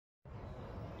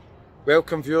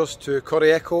Welcome viewers to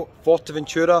Corralejo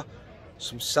Fuerteventura.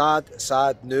 Some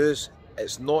sad news.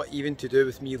 It's not even to do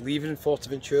with me leaving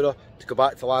Fuerteventura to go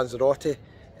back to Lanzarote.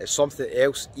 It's something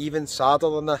else even sadder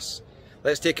than this.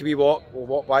 Let's take a wee walk. We'll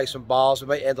walk by some bars. We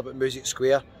might end up at Music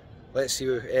Square. Let's see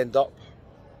where we end up.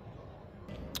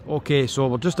 Okay, so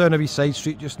we're just down a wee side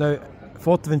street just now.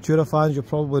 Fuerteventura fans, you'll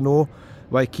probably know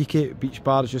Waikiki Beach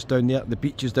Bar is just down there. The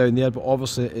beach is down there, but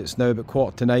obviously it's now about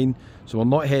 9:15, so we're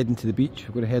not heading to the beach.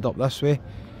 We're going to head up this way.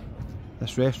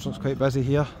 This restaurant's quite busy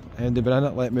here. Anybody in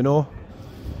it, let me know.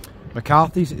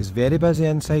 McCarthy's is very busy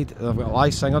inside. They've got a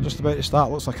live singer just about to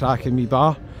start. Looks like a cracking wee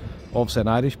bar. Obviously an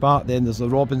Irish bar. Then there's the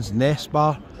Robin's Nest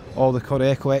bar. All the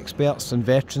Corralejo experts and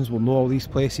veterans will know all these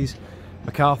places.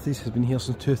 McCarthy's has been here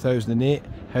since 2008.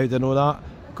 How do I know that?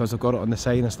 Because I've got it on the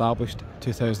sign, established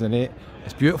 2008.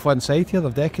 It's beautiful inside here.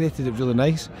 They've decorated it really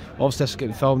nice. Obviously this is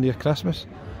getting filmed near Christmas,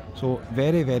 so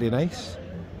very nice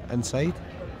inside.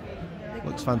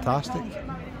 Looks fantastic,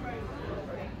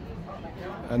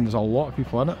 and there's a lot of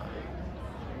people in it.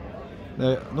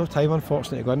 Now, no time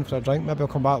unfortunately to go in for a drink. Maybe I'll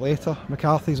come back later.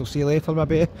 McCarthy's, I'll see you later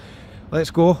maybe.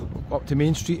 Let's go up to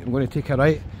Main Street. I'm going to take a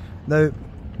right. Now,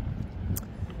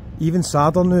 even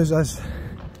sadder news is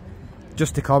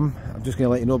just to come. I'm just going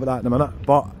to let you know about that in a minute,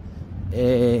 but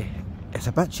it's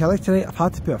a bit chilly tonight. I've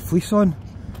had to put a fleece on,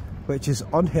 which is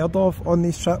unheard of on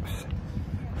these trips.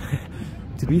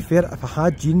 To be fair, if I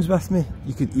had jeans with me,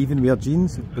 you could even wear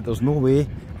jeans, but there's no way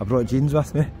I brought jeans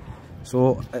with me.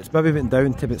 So it's maybe went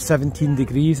down to about 17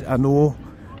 degrees. I know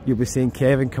you'll be saying,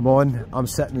 Kevin, come on, I'm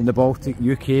sitting in the Baltic,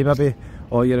 UK maybe,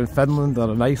 or you're in Finland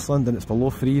or in Iceland and it's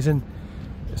below freezing.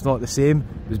 It's not the same.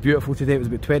 It was beautiful today. It was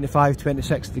about 25,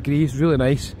 26 degrees, really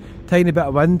nice. Tiny bit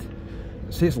of wind.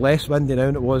 I'd say it's less windy now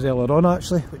than it was earlier on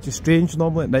actually, which is strange.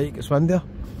 Normally at night it gets windier.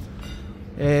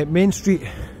 Main Street,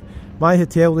 my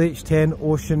hotel, the H10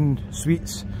 Ocean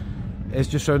Suites, is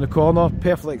just round the corner.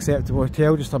 Perfectly acceptable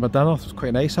hotel, just had my dinner. It was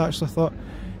quite nice actually, I thought.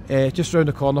 Just round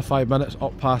the corner, 5 minutes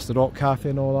up past the Rock Cafe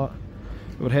and all that.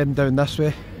 We're heading down this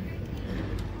way.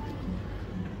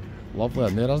 Lovely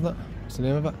in there, isn't it? What's the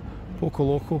name of it? Poco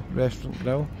Loco Restaurant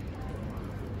Grill.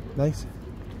 Nice.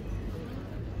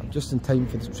 I'm just in time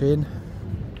for the train.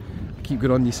 I keep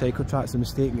going on these cycle tracks, a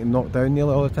mistake and getting knocked down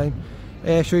nearly all the time.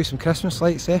 Show you some Christmas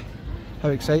lights, how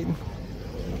exciting.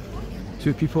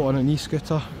 2 people on an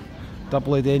e-scooter,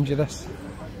 doubly dangerous.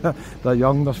 They're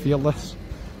young, they're fearless.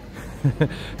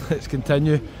 Let's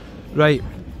continue. Right,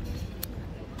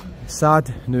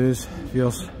 sad news,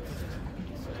 viewers.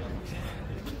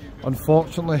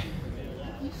 Unfortunately,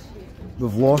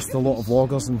 we've lost a lot of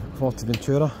vloggers in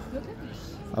Fuerteventura.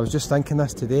 I was just thinking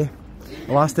this today.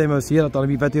 The last time I was here, I'd done a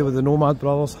wee video with the Nomad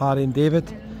brothers, Harry and David.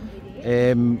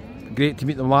 Great to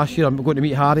meet them last year. I'm going to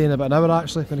meet Harry in about an hour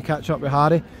actually. I'm going to catch up with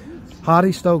Harry.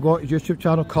 Harry's still got his YouTube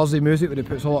channel, Curzy Music, where he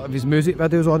puts a lot of his music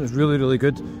videos on. It's really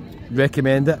good.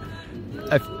 Recommend it.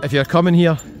 If you're coming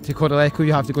here to Corralejo,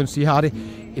 you have to go and see Harry.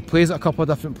 He plays at a couple of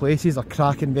different places. They're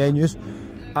cracking venues.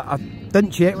 I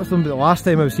didn't check with him, but the last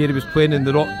time I was here he was playing in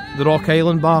the Rock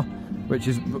Island bar, which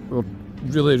is a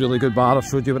really good bar. I've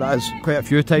showed you what it is quite a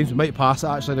few times. We might pass it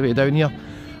actually on the way down here.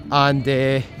 And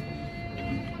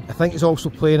I think he's also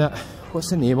playing at, what's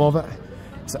the name of it?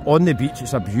 It's on the beach.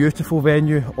 It's a beautiful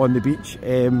venue on the beach.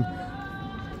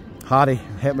 Harry,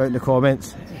 hit me out in the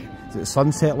comments. Is it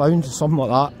Sunset Lounge or something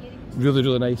like that?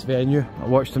 Really nice venue. I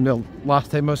watched him there last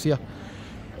time I was here.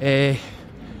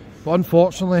 But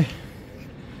unfortunately,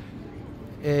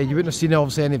 you wouldn't have seen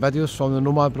obviously any videos from the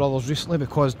Nomad brothers recently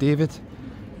because David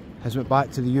has went back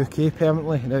to the UK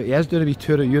permanently. Now he is doing a wee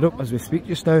tour of Europe as we speak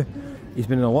just now. He's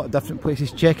been in a lot of different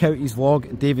places. Check out his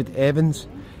vlog, David Evans.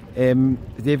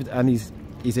 David and his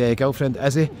girlfriend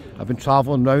Izzy have been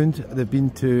travelling around. They've been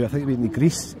to, I think they've been to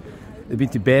Greece, they've been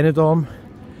to Benidorm.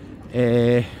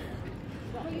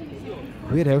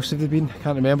 Where else have they been? I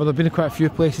can't remember. They've been in quite a few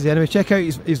places anyway. Check out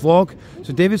his vlog.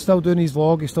 So David's still doing his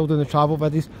vlog, he's still doing the travel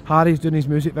videos. Harry's doing his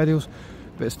music videos.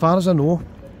 But as far as I know,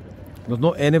 there's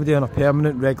not anybody on a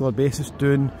permanent, regular basis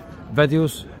doing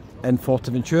videos in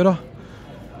Fuerteventura.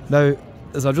 Now,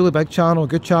 there's a really big channel, a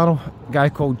good channel, a guy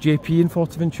called JP in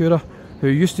Fuerteventura, who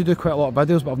used to do quite a lot of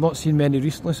videos, but I've not seen many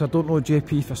recently, so I don't know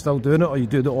JP if you're still doing it or you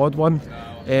do the odd one.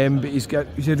 But he's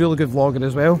a really good vlogger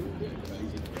as well.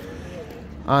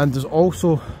 And there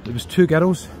was 2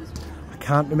 girls, I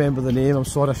can't remember the name, I'm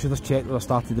sorry, I should have checked when I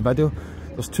started the video.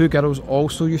 There's 2 girls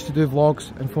also used to do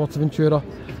vlogs in Fuerteventura,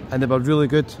 and they were really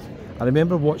good. I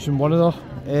remember watching one of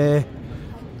their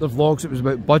vlogs. It was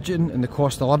about budgeting and the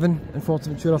cost of living in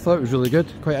Fuerteventura. I thought it was really good,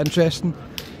 quite interesting.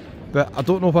 But I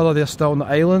don't know whether they're still on the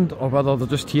island or whether they're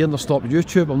just here and they're stopped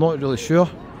YouTube, I'm not really sure.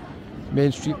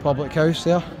 Main Street Public House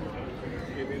there.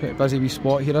 Pretty busy wee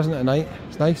spot here, isn't it, at night?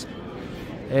 It's nice.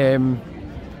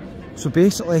 So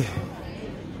basically,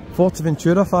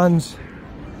 Fuerteventura fans,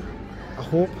 I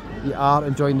hope you are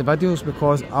enjoying the videos,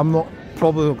 because I'm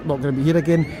probably not going to be here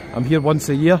again. I'm here once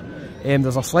a year.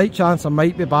 There's a slight chance I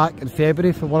might be back in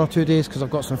February for 1 or 2 days, because I've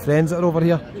got some friends that are over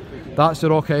here. That's the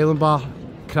Rock Island bar,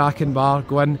 cracking bar.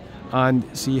 Go in and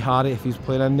see Harry if he's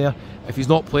playing in there. If he's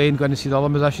not playing, go in and see the other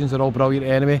musicians. They're all brilliant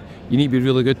anyway. You need to be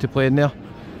really good to play in there.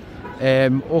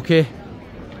 Okay,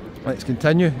 let's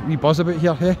continue. We buzz about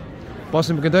here, hey?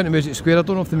 Buzzing, we're going down to Music Square. I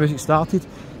don't know if the music started.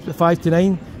 It's at 5 to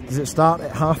 9. Does it start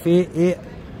at 8:30, 8?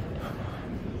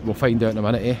 We'll find out in a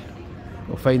minute, eh?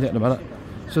 We'll find out in a minute.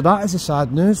 So that is the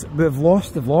sad news. We've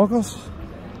lost the vloggers.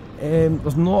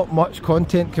 There's not much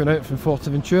content coming out from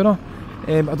Fuerteventura.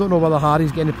 I don't know whether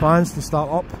Harry's got any plans to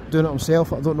start up doing it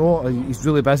himself. I don't know. He's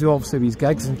really busy, obviously, with his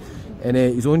gigs and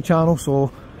his own channel,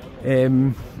 so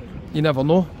you never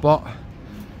know. But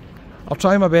I'll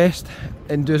try my best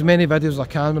and do as many videos as I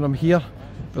can when I'm here,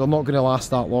 but they're not going to last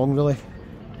that long, really.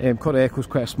 Corralejo's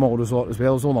quite a small resort as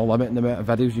well. There's only a limit in the amount of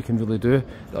videos you can really do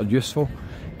that are useful.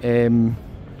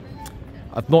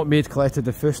 I've not made Corralejo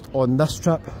de Fuste on this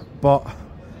trip, but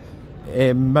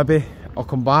maybe I'll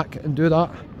come back and do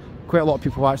that. Quite a lot of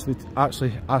people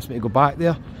actually asked me to go back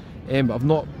there, but I've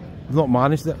not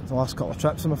managed it the last couple of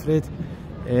trips, I'm afraid.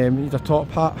 You need a top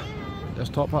hat. There's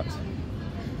top hats.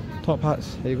 Top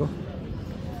hats, there you go.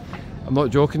 I'm not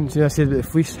joking. See, I said about the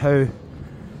fleece, how you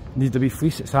need to be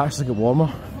fleece. It's actually get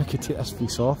warmer. I could take this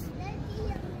fleece off.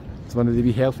 It's one of the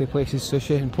wee healthy places,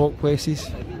 sushi and pork places.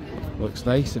 Looks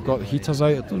nice. They've got the heaters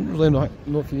out. I don't really know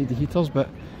if you need the heaters, but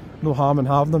no harm in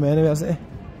having them anyway, is it?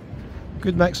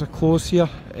 Good mix of clothes here,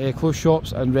 clothes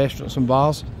shops and restaurants and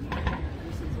bars.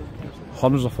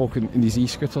 Hundreds of folk in these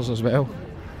e-scooters as well.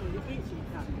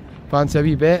 Fancy a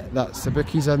wee bet? That's the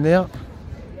bookies in there.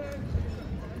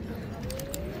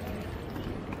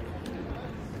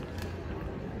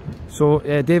 So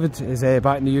David is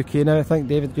back in the UK now, I think.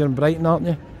 David, you're in Brighton, aren't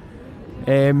you?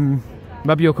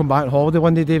 Maybe you'll come back on holiday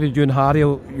one day, David. You and Harry,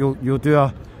 you'll do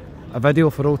a video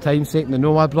for old time's sake, and the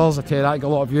Nomad Brothers. I tell you, that got a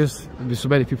lot of views. There'd be so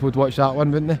many people would watch that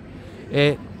one, wouldn't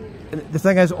they? The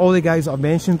thing is, all the guys that I've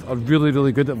mentioned are really,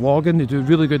 really good at vlogging. They do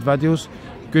really good videos,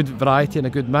 good variety and a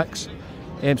good mix.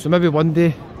 So maybe one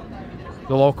day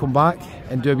they'll all come back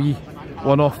and do a wee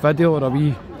one-off video or a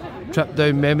wee trip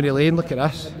down memory lane. Look at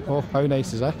this. Oh, how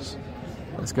nice is this?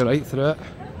 Let's go right through it.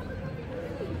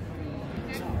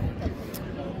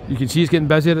 You can see it's getting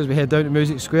busier as we head down to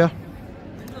Music Square.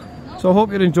 So I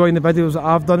hope you're enjoying the videos that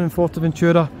I've done in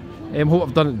Fuerteventura. Hope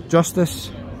I've done it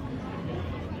justice.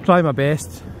 Try my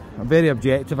best. I'm very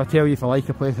objective. I tell you if I like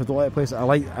a place, I don't like a place. I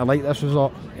like this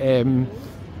resort.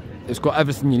 It's got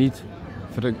everything you need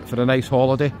for a nice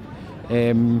holiday.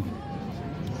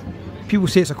 People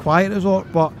say it's a quiet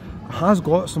resort, but it has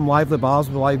got some lively bars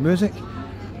with live music.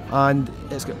 And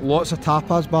it's got lots of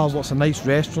tapas bars, lots of nice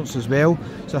restaurants as well.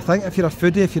 So I think if you're a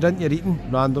foodie, if you're into your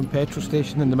eating, random petrol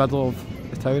station in the middle of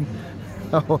the town.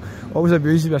 Always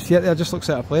amuses me. I see it there, just looks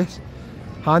like a place.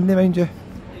 Handy, mind you.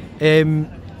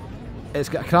 It's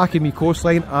got a cracking wee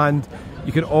coastline, and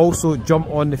you can also jump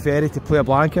on the ferry to Playa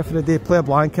Blanca for the day. Playa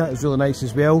Blanca is really nice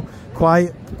as well.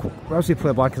 Quiet. I would say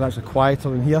Playa Blanca is actually quieter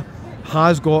than here.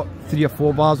 Has got 3 or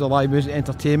 4 bars of live music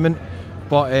entertainment,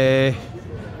 but I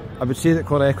would say that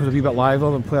Corralejo's a wee bit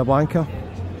livelier than Playa Blanca.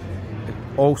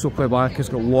 Also, Playa Blanca's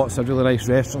got lots of really nice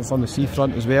restaurants on the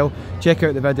seafront as well. Check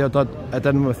out the video I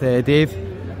did with Dave.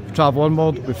 Travel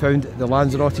Onward, we found the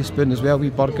Lanzarote Spoon as well, wee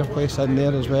burger place in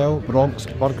there as well, Bronx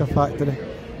Burger Factory.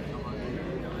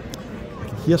 I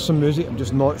can hear some music, I'm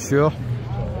just not sure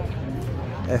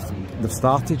if they've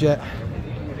started yet.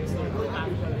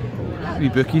 Wee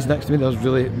bookies next to me, they're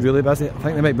really, really busy. I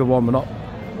think they might be warming up.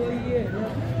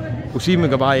 We'll see when we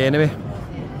go by anyway.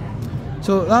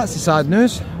 So that's the sad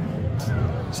news.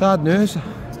 Sad news.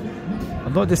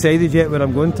 I've not decided yet where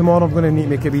I'm going tomorrow. I'm going to need to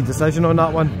make a wee decision on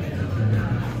that one.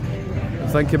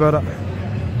 Think about it.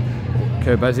 Look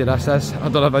how busy this is. I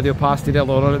done a video past it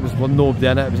earlier on, it was nobody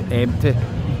in it, it was empty.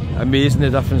 Amazing the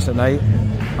difference at night.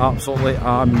 Absolutely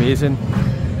amazing.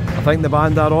 I think the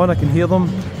band are on, I can hear them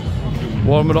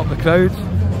warming up the crowd.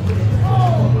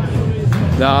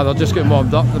 Nah, they're just getting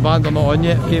warmed up. The band are not on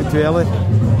yet, came too early.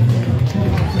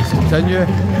 Let's continue.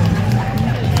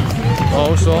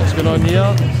 All sorts going on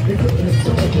here.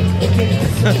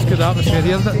 It's good atmosphere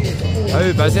here, isn't it?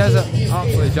 How busy is it?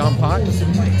 Absolutely jam-packed.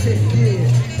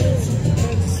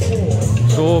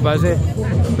 So busy.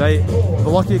 Right,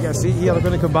 we're lucky to get a seat here. We're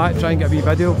going to come back, try and get a wee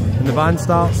video when the band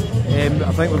starts. I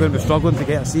think we're going to be struggling to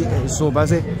get a seat, it's so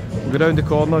busy. We'll go down the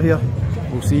corner here,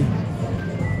 we'll see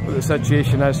what the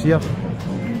situation is here.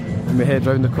 and we head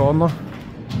round the corner.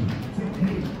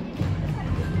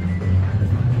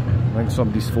 I think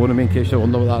somebody's phoning me in case you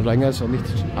wonder what that ring is. I'll need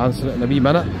to answer it in a wee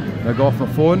minute. And I go off my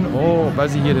phone. Oh,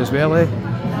 busy here as well, eh?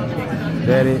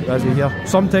 Very busy here.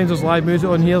 Sometimes there's live music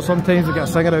on here, sometimes we get a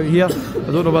singer out here.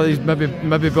 I don't know whether he's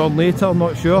maybe born later, I'm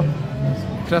not sure.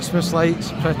 Christmas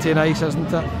lights, pretty nice,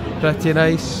 isn't it? Pretty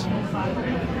nice.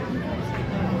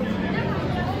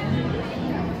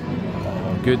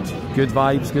 Oh, good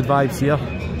vibes here.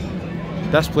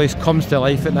 This place comes to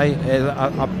life at night.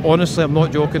 Honestly, I'm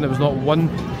not joking, there was not one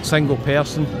single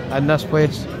person in this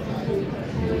place.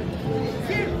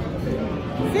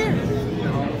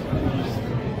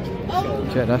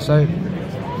 Check this out.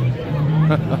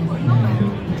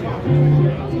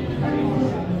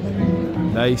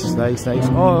 Nice.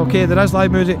 Oh, okay, there is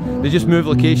live music. They just move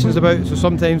locations about, so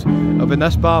sometimes it'll be in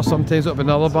this bar, sometimes it'll be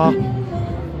another bar.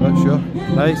 Not sure.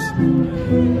 Nice.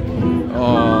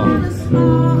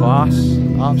 Oh, class.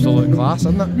 Absolute class,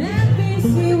 isn't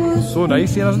it? So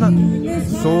nice here, isn't it?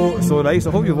 So nice.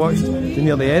 I hope you watched to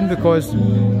near the end because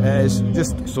it's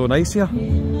just so nice here.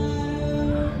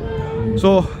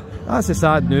 So that's the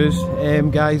sad news,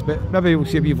 guys, but maybe we'll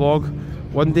see a wee vlog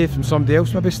one day from somebody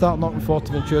else, maybe starting up in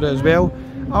Fuerteventura as well.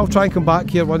 I'll try and come back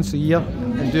here once a year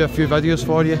and do a few videos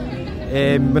for you.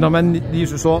 When I'm in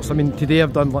these resorts, I mean today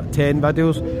I've done like 10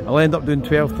 videos, I'll end up doing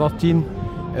 12, 13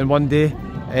 in one day.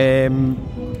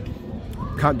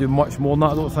 Can't do much more than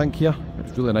that I don't think here.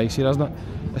 It's really nice here, isn't it?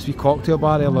 This wee cocktail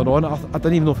bar earlier on, I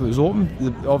didn't even know if it was open.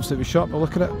 Obviously it was shut, but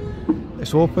look at it.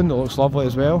 It's open, it looks lovely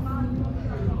as well.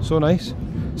 So nice.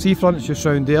 Seafront's just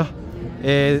round there.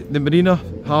 The marina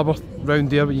harbour round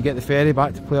there where you get the ferry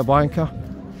back to Playa Blanca.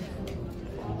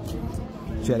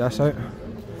 Check this out.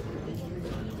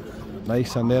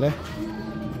 Nice in there, eh?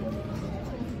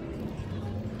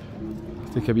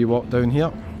 Take a wee walk down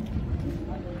here.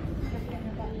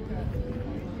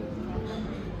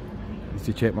 Need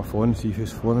to check my phone, see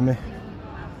who's phoning me.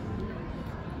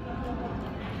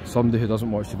 Somebody who doesn't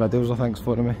watch the videos I think is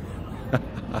phoning me.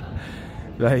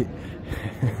 Right.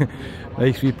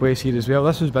 Nice wee place here as well.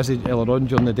 This was busy earlier on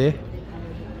during the day.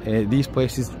 These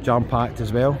places jam-packed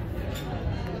as well.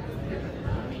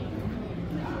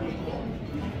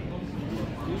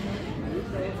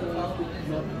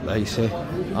 Nice, eh?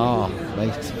 Ah,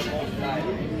 nice.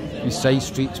 These side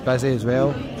streets busy as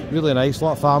well. Really nice. A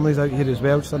lot of families out here as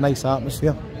well. Just a nice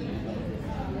atmosphere.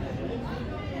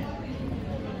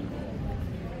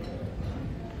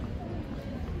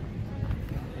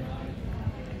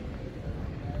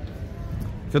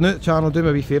 If you're new to the channel, do me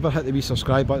a wee favour, hit the wee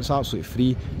subscribe button, it's absolutely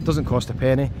free, it doesn't cost a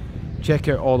penny. Check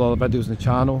out all the other videos on the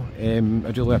channel,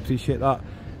 I'd really appreciate that.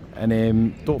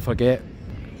 And don't forget,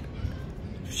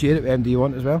 share it with MD you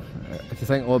want as well. If you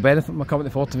think it'll benefit from my coming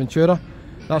to Fuerteventura.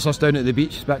 That's us down at the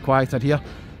beach, it's a bit quieter here.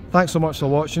 Thanks so much for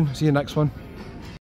watching, see you next one.